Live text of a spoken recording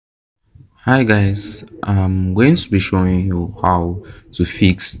Hi guys, I'm going to be showing you how to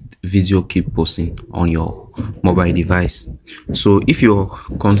fix video keep pausing on your mobile device. So if you're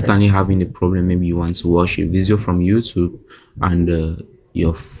constantly having a problem, maybe you want to watch a video from YouTube and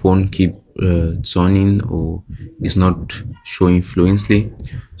your phone keep turning or is not showing fluently.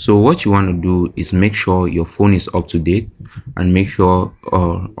 So what you want to do is make sure your phone is up to date and make sure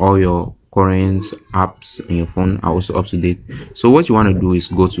all your current apps in your phone are also up to date. So what you want to do is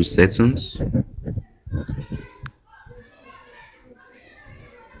go to settings.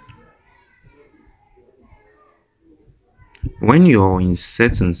 When you're in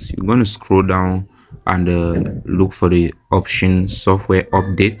settings, you're going to scroll down and look for the option software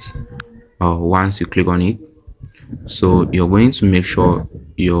update. Once you click on it, so you're going to make sure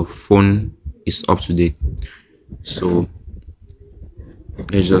your phone is up to date. So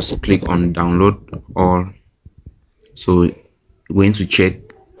let's just click on download all. So you're going to check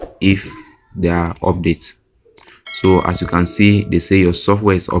if there are updates. So as you can see, they say your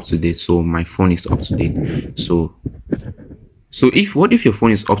software is up to date, so my phone is up to date. So if what if your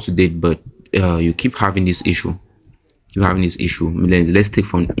phone is up to date but you keep having this issue, let's take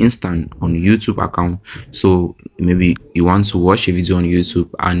for instance on YouTube account. So maybe you want to watch a video on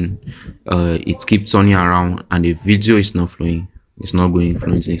YouTube and it keeps turning around and the video is not flowing, it's not going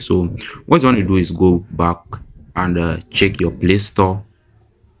fluently. So what you want to do is go back and check your Play Store.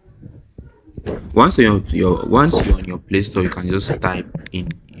 Once you're on your Play Store, you can just type in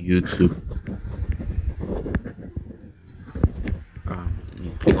YouTube.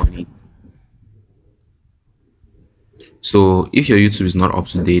 You click on it. So if your YouTube is not up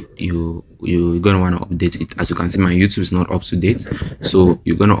to date, you're gonna want to update it. As you can see, my YouTube is not up to date, so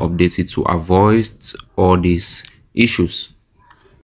you're gonna update it to avoid all these issues.